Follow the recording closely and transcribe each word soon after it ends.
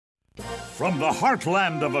From the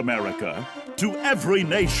heartland of America to every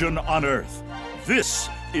nation on earth, this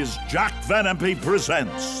is Jack Van Impe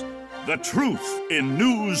Presents The Truth in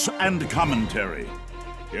News and Commentary.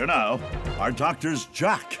 Here now are Doctors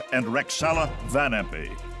Jack and Rexella Van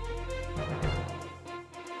Impe.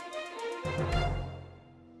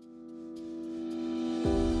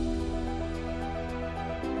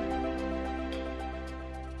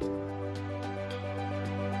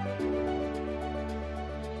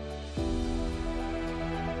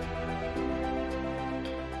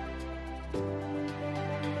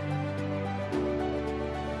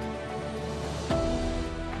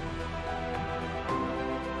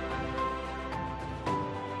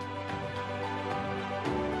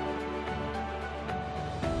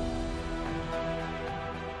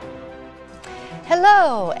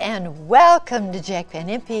 Hello and welcome to Jack Van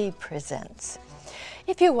Impe Presents.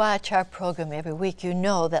 If you watch our program every week, you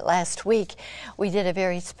know that last week we did a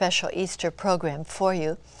very special Easter program for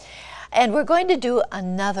you. And we're going to do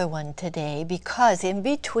another one today because in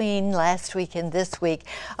between last week and this week,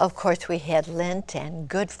 of course, we had Lent and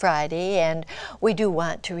Good Friday, and we do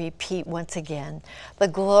want to repeat once again the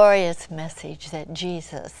glorious message that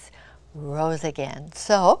Jesus rose again.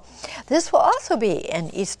 So this will also be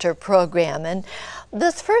an Easter program, and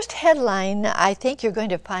this first headline I think you're going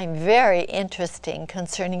to find very interesting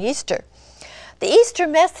concerning Easter. The Easter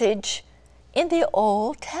message in the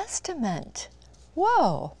Old Testament.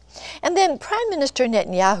 Whoa. And then Prime Minister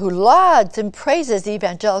Netanyahu lauds and praises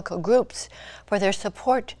evangelical groups for their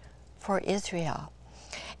support for Israel.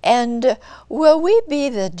 And will we be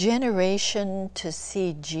the generation to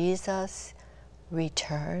see Jesus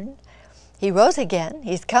return? He rose again.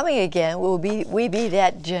 He's coming again. Will we be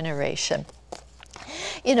that generation?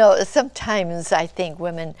 You know, sometimes I think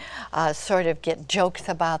women sort of get jokes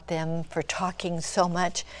about them for talking so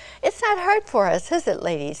much. It's not hard for us, is it,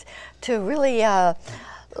 ladies, to really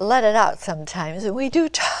let it out sometimes, and we do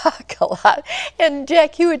talk a lot. And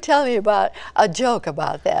Jack, you would tell me about a joke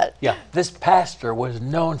about that. Yeah, this pastor was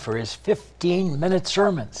known for his 15-minute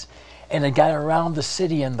sermons, and it got around the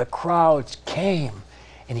city and the crowds came,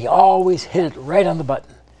 and he always hit it right on the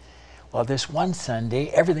button. Well, this one Sunday,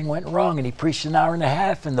 everything went wrong, and he preached an hour and a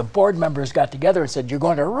half, and the board members got together and said, "You're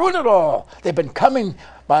going to ruin it all. They've been coming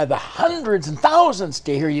by the hundreds and thousands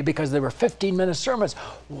to hear you because they were 15-minute sermons.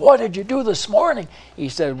 What did you do this morning?" He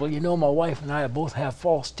said, "Well, you know, my wife and I both have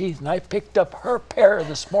false teeth, and I picked up her pair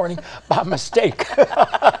this morning by mistake."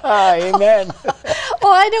 Amen.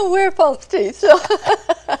 Oh, I don't wear false teeth, so.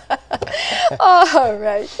 All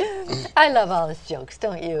right. I love all his jokes,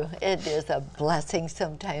 don't you? It is a blessing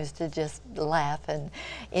sometimes to just laugh and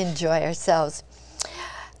enjoy ourselves.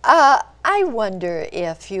 I wonder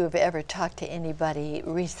if you've ever talked to anybody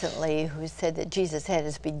recently who said that Jesus had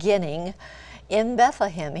his beginning in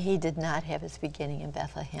Bethlehem. He did not have his beginning in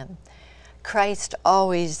Bethlehem. Christ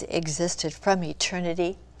always existed from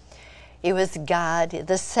eternity. He was God,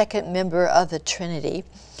 the second member of the Trinity.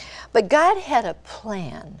 But God had a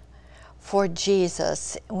plan for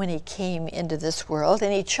Jesus when he came into this world,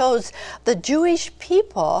 and he chose the Jewish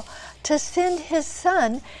people to send his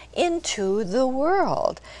son into the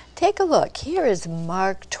world. Take a look. Here is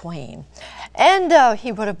Mark Twain. And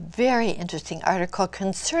he wrote a very interesting article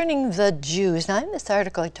concerning the Jews. Now, in this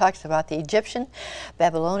article, he talks about the Egyptian,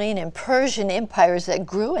 Babylonian, and Persian empires that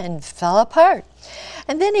grew and fell apart.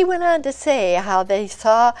 And then he went on to say how they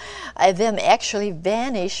saw them actually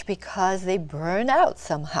vanish because they burned out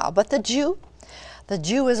somehow. But the Jew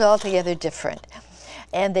was altogether different.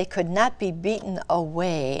 And they could not be beaten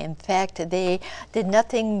away. In fact, they did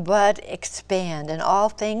nothing but expand. And all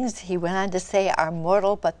things, he went on to say, are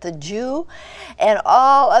mortal, but the Jew, and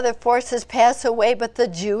all other forces pass away, but the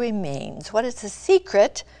Jew remains. What is the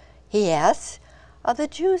secret, he asks, of the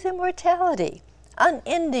Jew's immortality?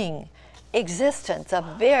 Unending existence. A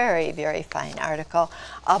very, very fine article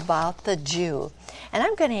about the Jew. And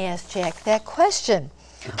I'm going to ask Jack that question.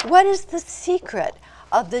 What is the secret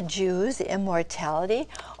of the Jews' immortality,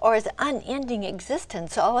 or his unending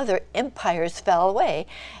existence? All other empires fell away,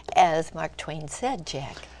 as Mark Twain said,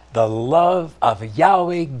 Jack. The love of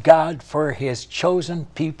Yahweh God for his chosen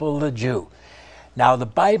people, the Jew. Now, the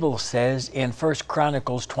Bible says in 1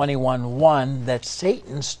 Chronicles 21:1 that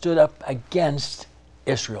Satan stood up against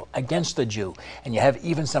Israel, against the Jew. And you have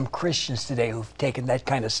even some Christians today who've taken that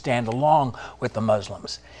kind of stand along with the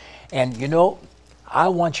Muslims. And you know, I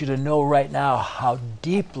want you to know right now how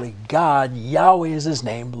deeply God, Yahweh is his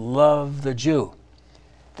name, loved the Jew.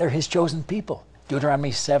 They're his chosen people.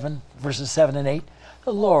 Deuteronomy 7, verses 7 and 8.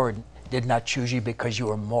 The Lord did not choose you because you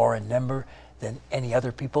were more in number than any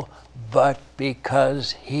other people, but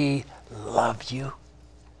because he loved you.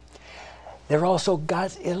 They're also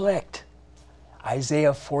God's elect.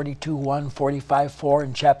 Isaiah 42:1, 45:4,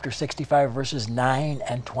 and chapter 65, verses 9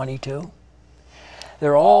 and 22.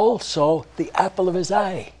 They're also the apple of his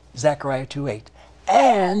eye, Zechariah 2:8.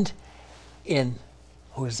 And in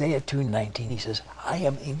Hosea 2:19, he says, I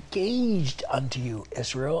am engaged unto you,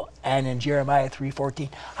 Israel. And in Jeremiah 3:14,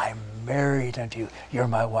 I'm married unto you. You're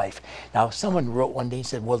my wife. Now, someone wrote one day and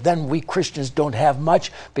said, well, then we Christians don't have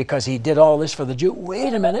much because he did all this for the Jew.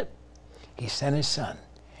 Wait a minute. He sent his son.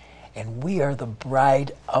 And we are the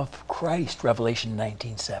bride of Christ, Revelation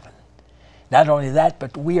 19:7. Not only that,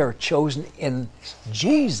 but we are chosen in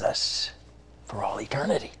Jesus for all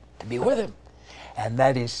eternity to be with him. And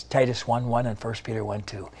that is Titus 1:1 and 1 Peter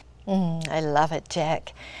 1:2. I love it,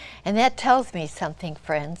 Jack. And that tells me something,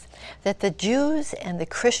 friends, that the Jews and the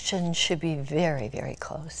Christians should be very, very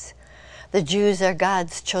close. The Jews are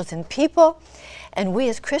God's chosen people, and we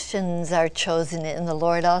as Christians are chosen in the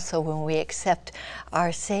Lord also when we accept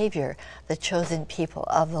our Savior, the chosen people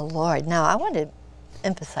of the Lord. Now, I want to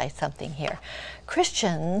emphasize something here.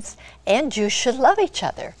 Christians and Jews should love each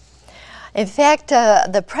other. In fact,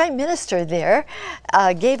 the Prime Minister there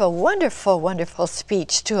gave a wonderful, wonderful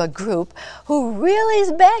speech to a group who really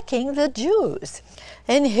is backing the Jews.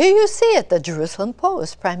 And here you see it, the Jerusalem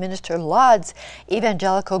Post. Prime Minister lauds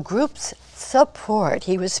evangelical groups' support.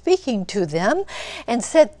 He was speaking to them and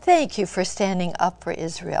said, thank you for standing up for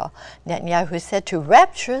Israel. Netanyahu said to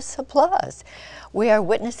rapturous applause, we are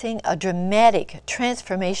witnessing a dramatic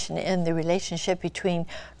transformation in the relationship between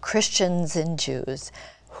Christians and Jews,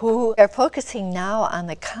 who are focusing now on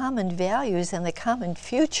the common values and the common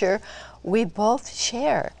future we both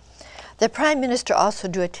share. The Prime Minister also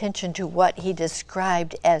drew attention to what he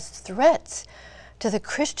described as threats to the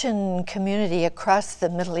Christian community across the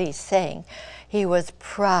Middle East, saying he was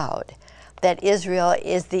proud that Israel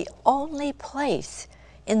is the only place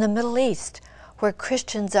in the Middle East where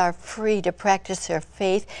Christians are free to practice their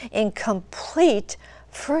faith in complete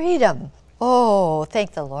freedom. Oh,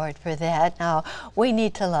 thank the Lord for that. Now, we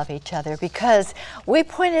need to love each other because we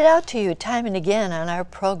pointed out to you time and again on our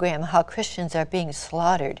program how Christians are being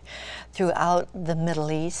slaughtered throughout the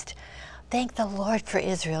Middle East. Thank the Lord for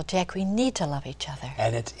Israel, Jack. We need to love each other.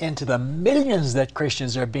 And it's into the millions that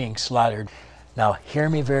Christians are being slaughtered. Now, hear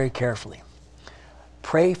me very carefully.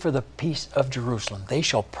 Pray for the peace of Jerusalem. They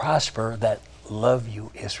shall prosper that love you,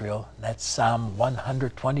 Israel. That's Psalm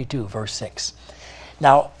 122, verse 6.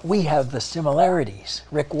 Now, we have the similarities.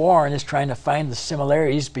 Rick Warren is trying to find the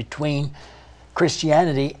similarities between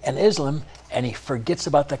Christianity and Islam, and he forgets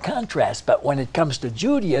about the contrast. But when it comes to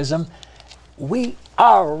Judaism, we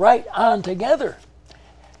are right on together.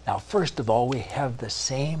 Now, first of all, we have the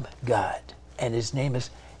same God, and his name is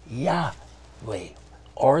Yahweh,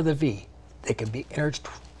 or the V. They can be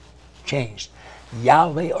interchanged.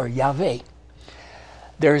 Yahweh or Yahweh.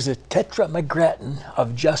 There's a tetragrammaton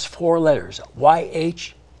of just 4 letters,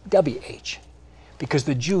 YHWH, because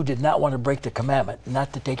the Jew did not want to break the commandment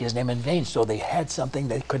not to take his name in vain, so they had something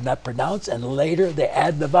they could not pronounce, and later they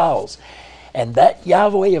add the vowels. And that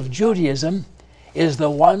Yahweh of Judaism is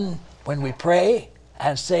the one when we pray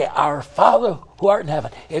and say, Our Father who art in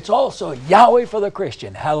heaven. It's also Yahweh for the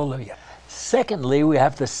Christian. Hallelujah. Secondly, we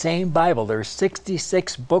have the same Bible. There's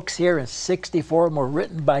 66 books here, and 64 of them were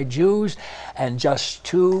written by Jews, and just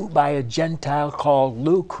 2 by a Gentile called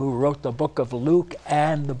Luke, who wrote the book of Luke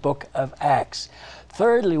and the book of Acts.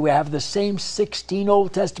 Thirdly, we have the same 16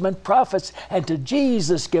 Old Testament prophets, and to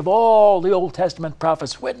Jesus give all the Old Testament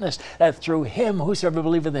prophets witness that through him, whosoever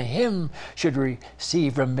believeth in him should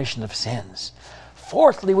receive remission of sins.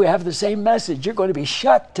 Fourthly, we have the same message. You're going to be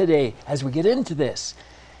shocked today as we get into this.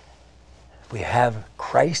 We have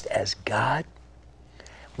Christ as God.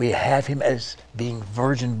 We have him as being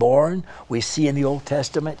virgin born. We see in the Old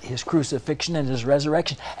Testament his crucifixion and his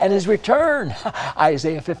resurrection and his return.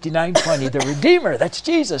 Isaiah 59:20, the Redeemer, that's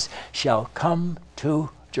Jesus, shall come to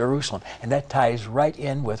Jerusalem. And that ties right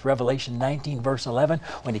in with Revelation 19, verse 11,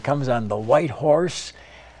 when he comes on the white horse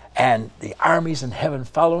and the armies in heaven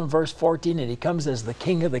follow in verse 14, and he comes as the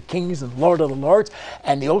King of the kings and Lord of the lords.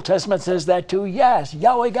 And the Old Testament says that too. Yes,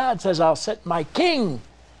 Yahweh God says, I'll set my king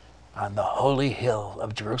on the holy hill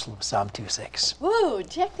of Jerusalem, Psalm 2:6. Ooh,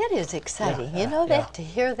 Jack, that is exciting. Yeah, to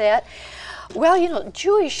hear that. Well,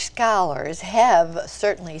 Jewish scholars have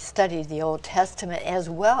certainly studied the Old Testament as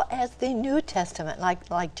well as the New Testament,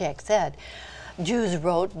 like Jack said. Jews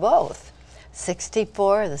wrote both.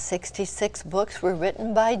 64 of the 66 books were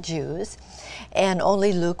written by Jews, and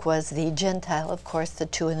only Luke was the Gentile, of course, the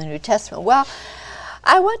 2 in the New Testament. Well,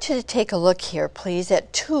 I want you to take a look here, please,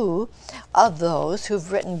 at two of those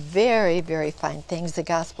who've written very, very fine things, the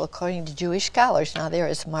Gospel according to Jewish scholars. Now, there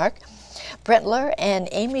is Mark Brentler and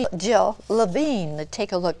Amy Jill Levine.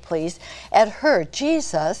 Take a look, please, at her,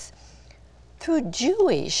 Jesus through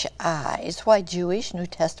Jewish eyes. Why Jewish? New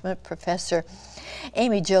Testament professor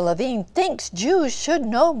Amy Jill Levine thinks Jews should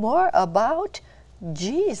know more about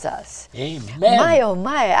Jesus. Amen. My, oh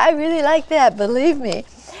my, I really like that, believe me.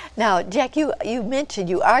 Now, Jack, you mentioned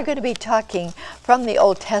you are going to be talking from the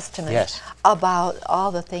Old Testament Yes. about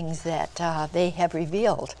all the things that they have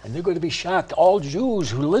revealed. And they're going to be shocked. All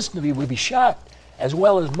Jews who listen to me will be shocked, as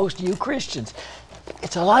well as most of you Christians.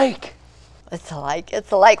 It's alike. It's alike,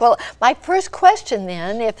 it's alike. Well, my first question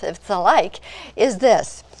then, if it's alike, is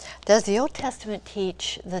this. Does the Old Testament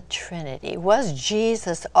teach the Trinity? Was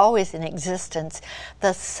Jesus always in existence,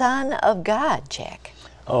 the Son of God, Jack?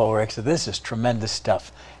 Oh, Rex, this is tremendous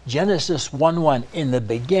stuff. Genesis 1:1, in the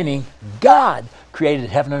beginning, God created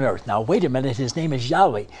heaven and earth. Now, wait a minute, his name is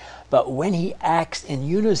Yahweh. But when he acts in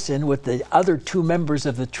unison with the other two members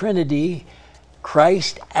of the Trinity,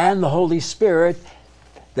 Christ and the Holy Spirit,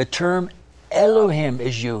 the term Elohim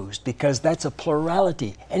is used because that's a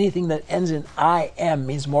plurality. Anything that ends in I-M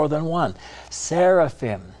means more than one.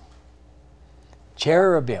 Seraphim,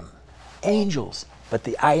 cherubim, angels, but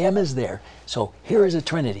the I-M is there. So here is a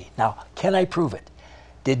Trinity. Now, can I prove it?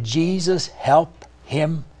 Did Jesus help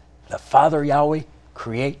him, the Father Yahweh,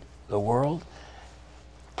 create the world?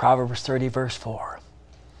 Proverbs 30, verse 4.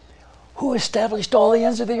 Who established all the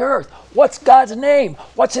ends of the earth? What's God's name?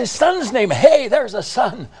 What's his son's name? Hey, there's a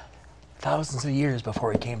son. Thousands of years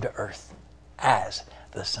before he came to earth as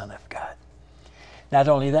the Son of God. Not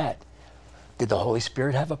only that, did the Holy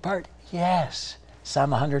Spirit have a part? Yes.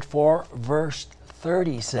 Psalm 104, verse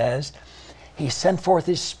 30 says, he sent forth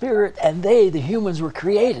his Spirit, and they, the humans, were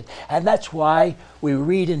created. And that's why we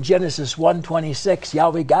read in Genesis 1:26,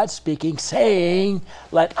 Yahweh God speaking, saying,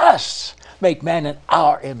 let us make man in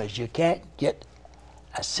our image. You can't get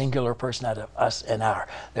a singular person out of us and our.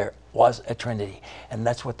 There was a Trinity. And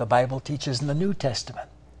that's what the Bible teaches in the New Testament.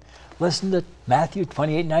 Listen to Matthew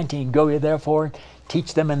 28:19. Go ye therefore and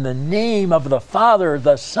teach them in the name of the Father,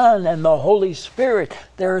 the Son, and the Holy Spirit.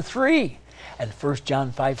 There are three. And 1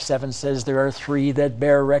 John 5:7 says there are three that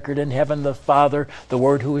bear record in heaven, the Father, the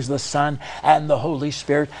Word who is the Son, and the Holy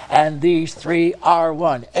Spirit. And these three are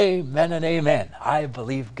one. Amen and amen. I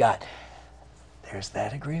believe God. There's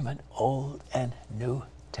that agreement, Old and New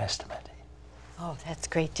Testament. Oh, that's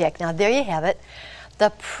great, Jack. Now, there you have it.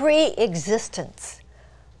 The pre-existence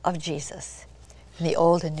of Jesus in the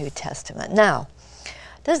Old and New Testament. Now,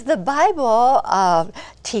 does the Bible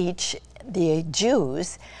teach the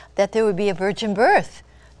Jews that there would be a virgin birth?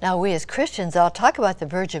 Now, we as Christians all talk about the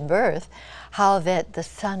virgin birth, how that the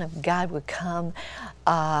Son of God would come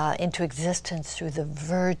into existence through the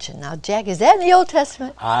virgin. Now, Jack, is that in the Old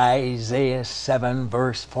Testament? Isaiah 7,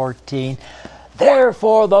 verse 14.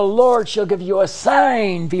 Therefore the Lord shall give you a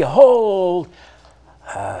sign. Behold,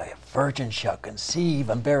 a virgin shall conceive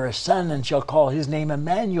and bear a son, and shall call his name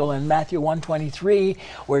Emmanuel. In Matthew 1:23,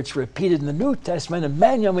 where it's repeated in the New Testament,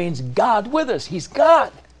 Emmanuel means God with us. He's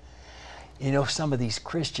God. You know, some of these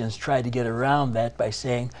Christians try to get around that by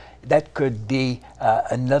saying that could be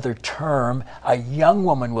another term. A young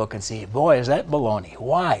woman will conceive. Boy, is that baloney.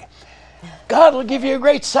 Why? God will give you a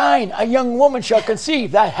great sign. A young woman shall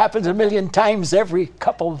conceive. That happens a million times every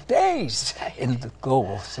couple of days in the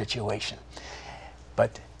global situation.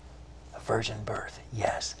 But a virgin birth,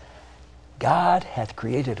 yes. God hath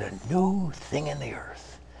created a new thing in the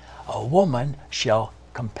earth. A woman shall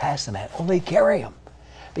compass a man, only carry him.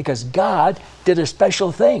 Because God did a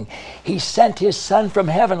special thing. He sent his Son from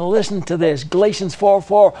heaven. Listen to this, Galatians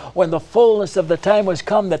 4:4, when the fullness of the time was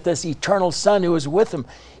come, that this eternal Son who was with him,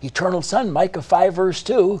 eternal Son, Micah 5 verse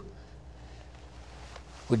 2,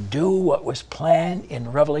 would do what was planned in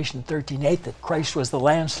Revelation 13:8, that Christ was the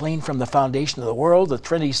Lamb slain from the foundation of the world. The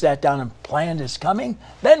Trinity sat down and planned his coming.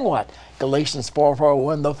 Then what? Galatians 4:4,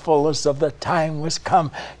 when the fullness of the time was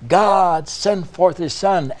come, God sent forth his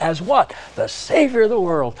Son as what? The Savior of the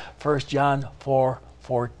world. 1 John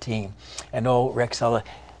 4:14. And oh, Rexella,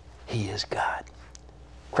 he is God.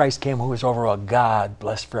 Christ came who is over all, God,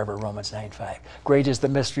 blessed forever, Romans 9:5. Great is the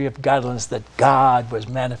mystery of godliness, that God was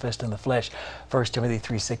manifest in the flesh, 1 Timothy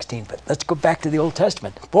 3:16. But let's go back to the Old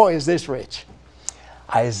Testament. Boy, is this rich.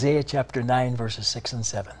 Isaiah chapter 9, verses 6 and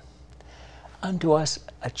 7. Unto us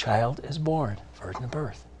a child is born, virgin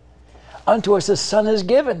birth. Unto us a son is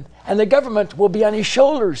given, and the government will be on his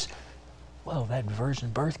shoulders. Well, that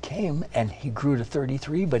virgin birth came, and he grew to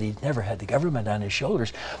 33, but he never had the government on his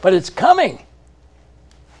shoulders. But it's coming.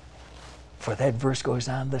 For that verse goes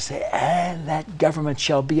on to say, and that government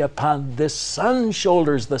shall be upon this Son's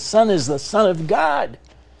shoulders. The Son is the Son of God.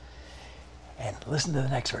 And listen to the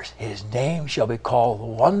next verse. His name shall be called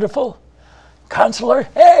Wonderful, Counselor,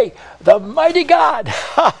 hey, the Mighty God,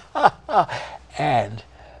 and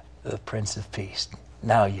the Prince of Peace.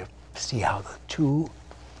 Now you see how the two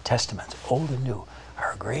testaments, Old and New,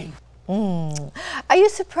 are agreeing. Are you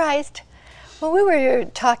surprised? When we were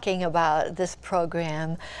talking about this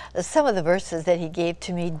program, some of the verses that he gave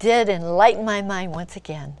to me did enlighten my mind once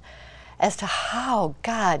again as to how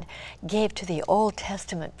God gave to the Old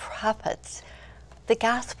Testament prophets the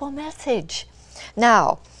gospel message.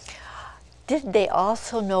 Now, did they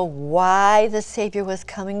also know why the Savior was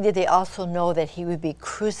coming? Did they also know that he would be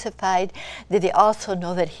crucified? Did they also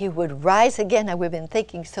know that he would rise again? Now, we've been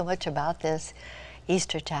thinking so much about this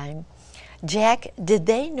Easter time. Jack, did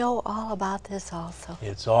they know all about this also?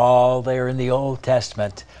 It's all there in the Old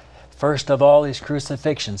Testament. First of all, his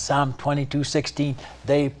crucifixion. Psalm 22:16,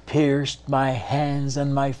 they pierced my hands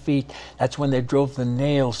and my feet. That's when they drove the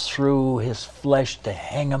nails through his flesh to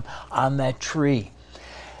hang him on that tree.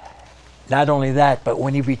 Not only that, but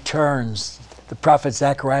when he returns, the prophet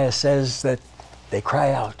Zechariah says that they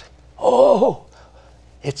cry out, oh,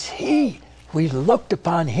 it's he. We looked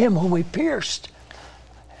upon him whom we pierced.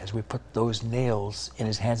 As we put those nails in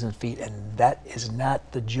his hands and feet, and that is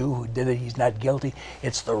not the Jew who did it. He's not guilty.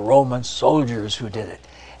 It's the Roman soldiers who did it.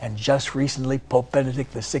 And just recently, Pope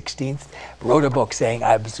Benedict XVI wrote a book saying,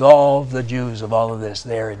 I absolve the Jews of all of this.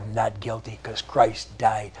 They're not guilty because Christ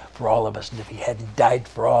died for all of us. And if he hadn't died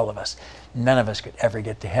for all of us, none of us could ever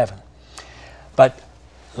get to heaven. But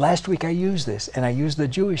last week I used this, and I used the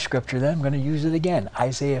Jewish scripture then. I'm going to use it again.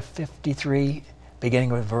 Isaiah 53, beginning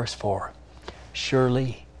with verse 4.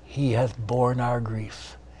 Surely he hath borne our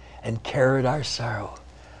grief and carried our sorrow.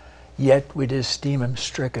 Yet we did esteem him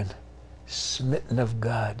stricken, smitten of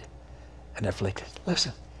God, and afflicted.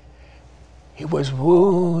 Listen, he was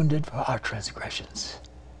wounded for our transgressions.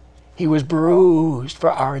 He was bruised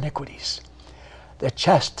for our iniquities. The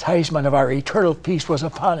chastisement of our eternal peace was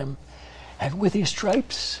upon him, and with his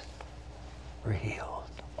stripes we're healed.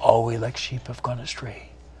 All we like sheep have gone astray.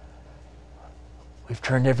 We've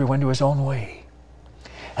turned everyone to his own way.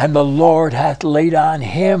 And the Lord hath laid on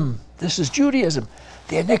him, this is Judaism,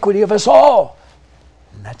 the iniquity of us all.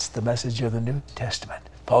 And that's the message of the New Testament.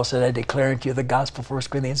 Paul said, I declare unto you the gospel, 1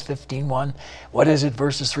 Corinthians 15:1. What is it?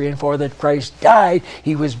 Verses 3 and 4, that Christ died,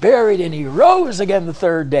 he was buried, and he rose again the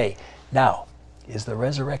third day. Now, is the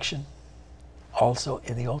resurrection also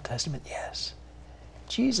in the Old Testament? Yes.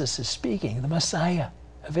 Jesus is speaking, the Messiah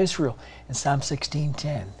of Israel, in Psalm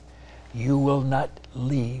 16:10. You will not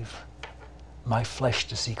leave my flesh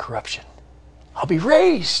to see corruption. I'll be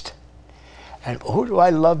raised. And oh, do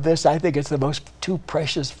I love this. I think it's the most two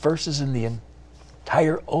precious verses in the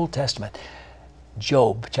entire Old Testament.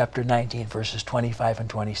 Job chapter 19, verses 25 and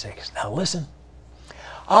 26. Now listen.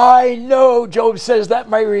 I know, Job says, that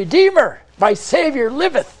my Redeemer, my Savior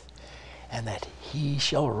liveth, and that he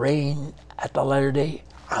shall reign at the latter day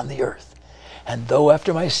on the earth. And though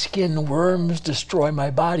after my skin worms destroy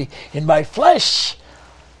my body, in my flesh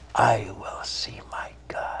I will see my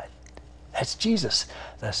God. That's Jesus,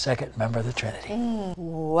 the second member of the Trinity.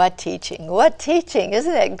 What teaching, what teaching.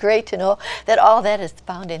 Isn't it great to know that all that is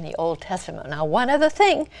found in the Old Testament? Now, one other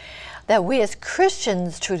thing that we as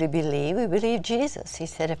Christians truly believe, we believe Jesus. He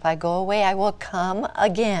said, if I go away, I will come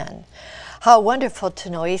again. How wonderful to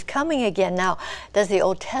know he's coming again. Now, does the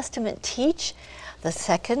Old Testament teach the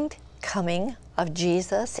second coming of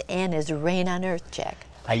Jesus and his reign on earth, Jack?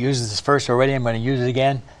 I used this verse already. I'm going to use it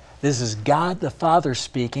again. This is God the Father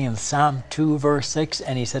speaking in Psalm 2, verse 6,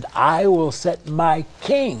 and he said, I will set my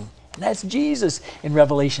king, and that's Jesus, in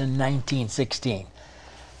Revelation 19:16.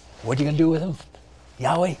 What are you going to do with him?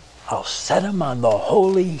 Yahweh, I'll set him on the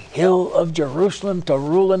holy hill of Jerusalem to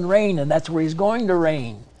rule and reign, and that's where he's going to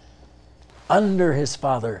reign, under his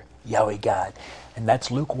Father, Yahweh God. And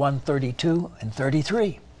that's Luke 1:32 and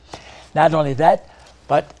 33. Not only that,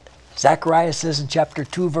 but Zechariah says in chapter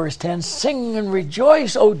 2, verse 10, sing and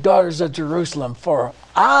rejoice, O daughters of Jerusalem, for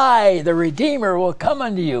I, the Redeemer, will come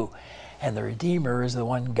unto you. And the Redeemer is the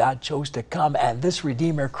one God chose to come. And this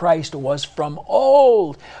Redeemer, Christ, was from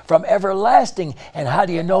old, from everlasting. And how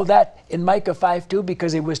do you know that? In Micah 5:2,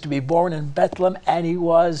 because he was to be born in Bethlehem, and he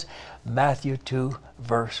was. Matthew 2,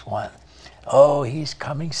 verse 1. Oh, he's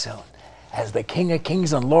coming soon as the King of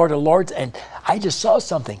Kings and Lord of Lords. And I just saw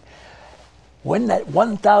something. When that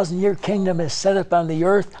 1,000-year kingdom is set up on the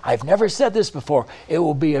earth, I've never said this before, it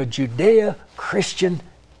will be a Judeo-Christian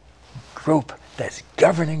group that's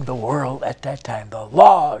governing the world at that time. The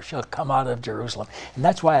law shall come out of Jerusalem. And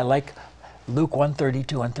that's why I like Luke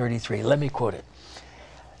 1:32 and 33. Let me quote it.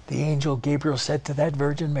 The angel Gabriel said to that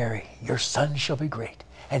Virgin Mary, your son shall be great,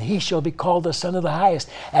 and he shall be called the Son of the Highest,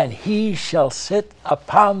 and he shall sit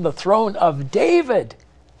upon the throne of David,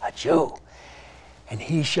 a Jew, and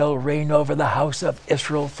he shall reign over the house of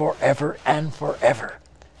Israel forever and forever.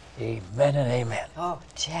 Amen and amen. Oh,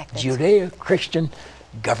 Jack. Judeo-Christian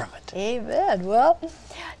government. Amen. Well,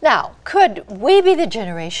 now, could we be the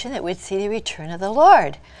generation that would see the return of the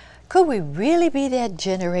Lord? Could we really be that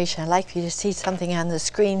generation? I'd like for you to see something on the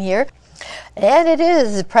screen here. And it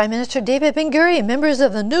is Prime Minister David Ben-Gurion, members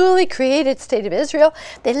of the newly created state of Israel.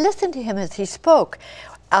 They listened to him as he spoke,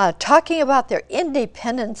 talking about their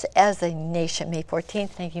independence as a nation, May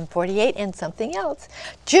 14th, 1948, and something else.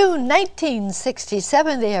 June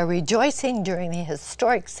 1967, they are rejoicing during the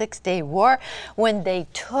historic Six-Day War when they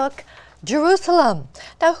took Jerusalem.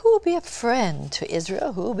 Now, who will be a friend to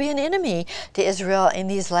Israel? Who will be an enemy to Israel in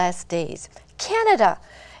these last days? Canada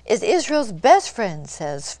is Israel's best friend,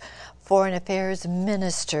 says Foreign Affairs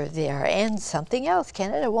Minister there. And something else,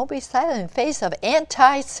 Canada won't be silent in face of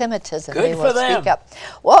anti-Semitism. Good they will for them. speak up.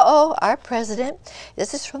 Whoa, our president,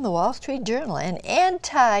 this is from the Wall Street Journal, an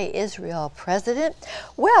anti-Israel president.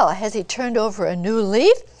 Well, has he turned over a new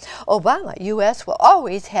leaf? Obama, U.S. will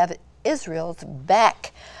always have Israel's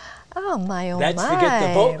back. Oh, my, oh, That's my. to get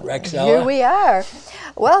the vote, Rexella. Here we are.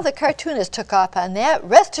 Well, the cartoonist took off on that.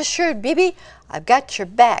 Rest assured, Bibi, I've got your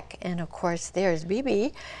back. And, of course, there's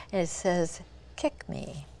Bibi, and it says, kick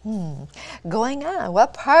me. Going on.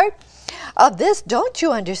 What part of this don't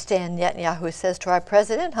you understand, Netanyahu says to our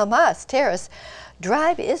president? Hamas, terrorists,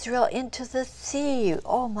 drive Israel into the sea.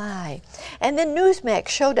 Oh, my. And then Newsmax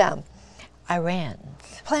showdown.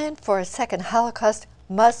 Iran's plan for a second Holocaust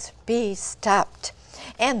must be stopped.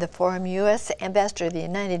 And the Foreign U.S. Ambassador to the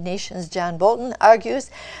United Nations, John Bolton, argues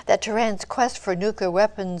that Tehran's quest for nuclear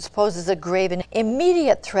weapons poses a grave and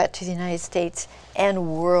immediate threat to the United States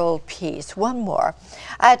and world peace. One more.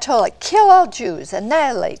 Ayatollah, kill all Jews,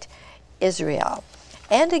 annihilate Israel.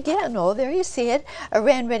 And again, oh, there you see it,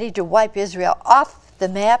 Iran ready to wipe Israel off the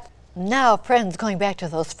map. Now, friends, going back to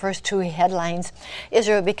those first two headlines,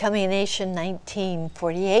 Israel becoming a nation,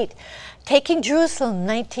 1948. Taking Jerusalem,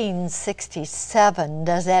 1967.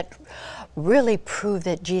 Does that really prove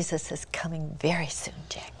that Jesus is coming very soon,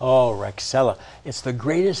 Jack? Oh, Rexella, it's the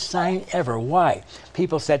greatest sign ever. Why?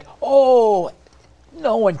 People said, oh,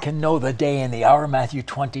 no one can know the day and the hour, Matthew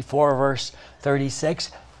 24, verse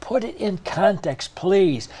 36. Put it in context,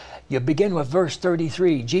 please. You begin with verse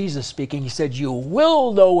 33, Jesus speaking. He said, you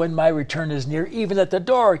will know when my return is near, even at the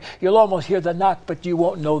door. You'll almost hear the knock, but you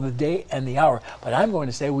won't know the day and the hour. But I'm going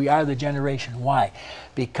to say we are the generation. Why?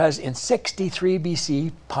 Because in 63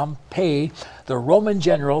 BC, Pompey, the Roman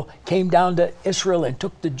general, came down to Israel and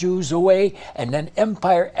took the Jews away, and then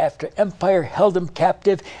empire after empire held them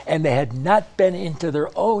captive, and they had not been into their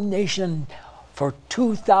own nation for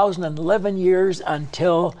 2,011 years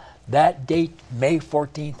until that date, May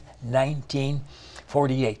 14th,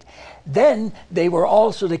 1948. Then they were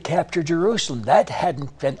also to capture Jerusalem. That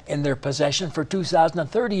hadn't been in their possession for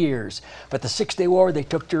 2,030 years. But the Six-Day War, they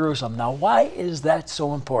took Jerusalem. Now, why is that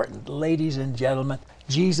so important? Ladies and gentlemen,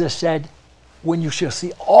 Jesus said, when you shall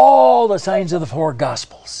see all the signs of the four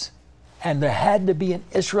Gospels, and there had to be in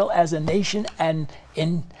Israel as a nation and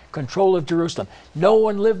in control of Jerusalem. No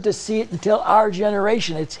one lived to see it until our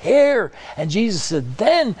generation. It's here. And Jesus said,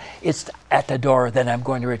 then it's at the door, then I'm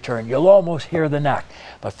going to return. You'll almost hear the knock.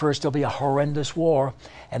 But first there'll be a horrendous war,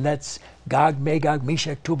 and that's Gog, Magog,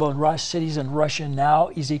 Meshach, Tubal, and Rosh, cities in Russia now.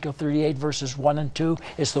 Ezekiel 38, verses 1 and 2.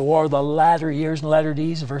 It's the war of the latter years and latter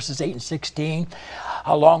days, verses 8 and 16.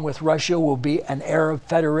 Along with Russia will be an Arab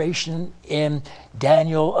federation in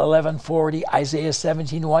Daniel 11:40, Isaiah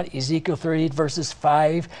 17:1, Ezekiel 38, verses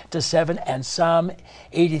 5 to 7, and Psalm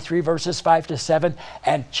 83, verses 5 to 7.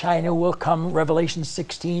 And China will come, Revelation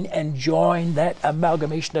 16, and join that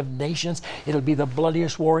amalgamation of nations. It'll be the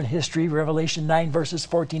bloodiest war in history, Revelation 9, verses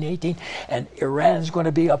 14, 18. And Iran's going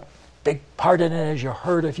to be a big part in it, as you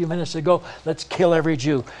heard a few minutes ago. Let's kill every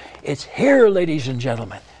Jew. It's here, ladies and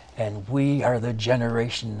gentlemen. And we are the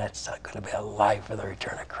generation that's going to be alive for the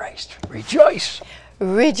return of Christ. Rejoice!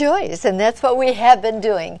 Rejoice, and that's what we have been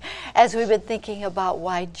doing as we've been thinking about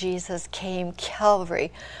why Jesus came,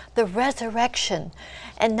 Calvary, the resurrection.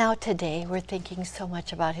 And now today we're thinking so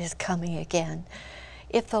much about his coming again.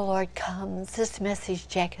 If the Lord comes, this message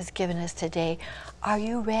Jack has given us today, are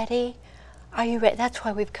you ready? Are you ready? That's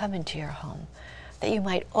why we've come into your home, that you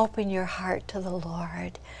might open your heart to the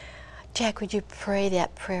Lord. Jack, would you pray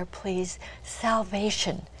that prayer, please?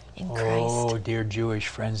 Salvation in Christ. Oh, dear Jewish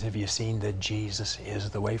friends, have you seen that Jesus is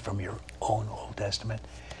the way from your own Old Testament?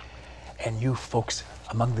 And you folks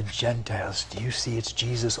among the Gentiles, do you see it's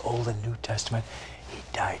Jesus, Old and New Testament? He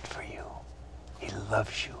died for you. He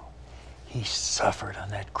loves you. He suffered on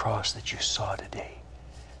that cross that you saw today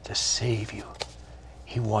to save you.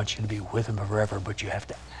 He wants you to be with him forever, but you have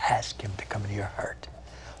to ask him to come into your heart.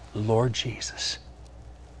 Lord Jesus,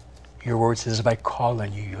 your word says, if I call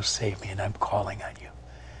on you, you'll save me, and I'm calling on you.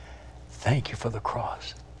 Thank you for the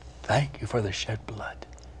cross. Thank you for the shed blood.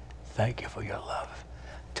 Thank you for your love.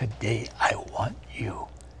 Today, I want you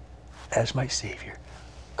as my Savior.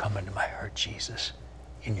 Come into my heart, Jesus.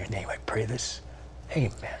 In your name I pray this.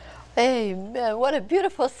 Amen. Amen. What a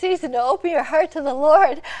beautiful season to open your heart to the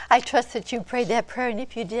Lord. I trust that you prayed that prayer, and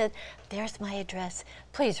if you did, there's my address.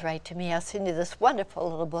 Please write to me. I'll send you this wonderful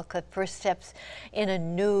little booklet, First Steps in a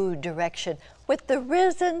New Direction with the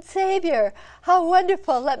Risen Savior. How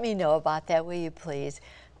wonderful. Let me know about that, will you please?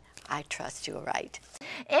 I trust you right.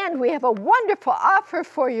 And we have a wonderful offer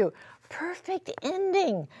for you. Perfect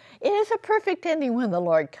ending. It is a perfect ending when the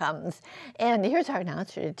Lord comes. And here's our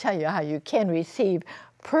announcer to tell you how you can receive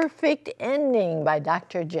Perfect Ending by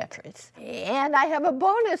Dr. Jeffries. And I have a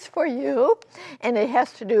bonus for you, and it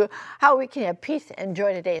has to do how we can have peace and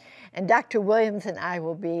joy today. And Dr. Williams and I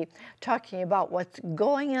will be talking about what's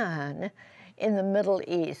going on in the Middle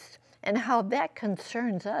East and how that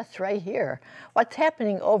concerns us right here. What's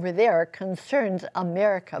happening over there concerns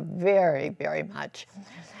America very, very much.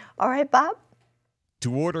 All right, Bob?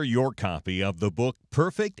 To order your copy of the book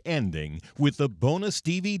Perfect Ending with the bonus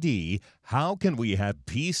DVD, How Can We Have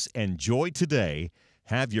Peace and Joy Today?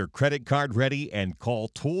 Have your credit card ready and call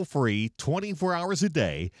toll-free 24 hours a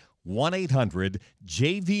day,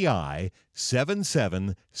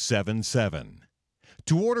 1-800-JVI-7777.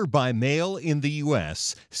 To order by mail in the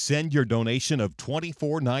U.S., send your donation of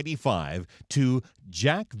 $24.95 to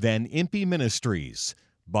Jack Van Impe Ministries,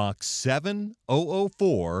 Box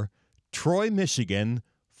 7004, Troy, Michigan,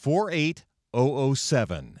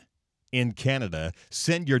 48007. In Canada,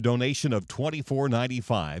 send your donation of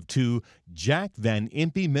 $24.95 to Jack Van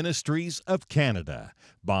Impe Ministries of Canada,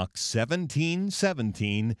 Box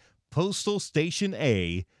 1717, Postal Station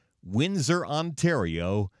A, Windsor,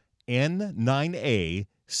 Ontario, N9A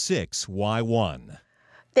 6Y1.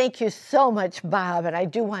 Thank you so much, Bob, and I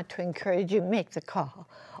do want to encourage you, make the call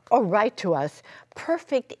or write to us.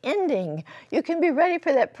 Perfect ending. You can be ready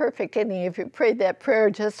for that perfect ending if you prayed that prayer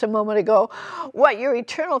just a moment ago. What your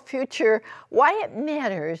eternal future, why it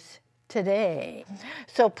matters today.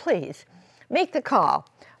 So please, make the call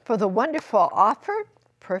for the wonderful offer,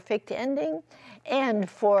 Perfect Ending, and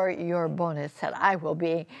for your bonus that I will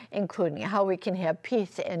be including, how we can have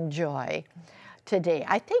peace and joy today.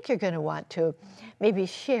 I think you're going to want to maybe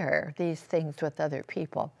share these things with other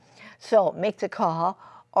people. So make the call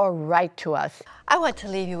or write to us. I want to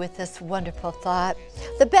leave you with this wonderful thought.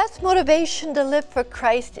 The best motivation to live for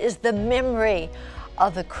Christ is the memory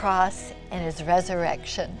of the cross and his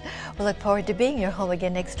resurrection. We look forward to being your home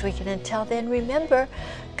again next week, and until then, remember,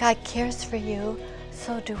 God cares for you.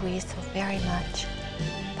 So do we so very much.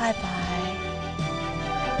 Bye-bye.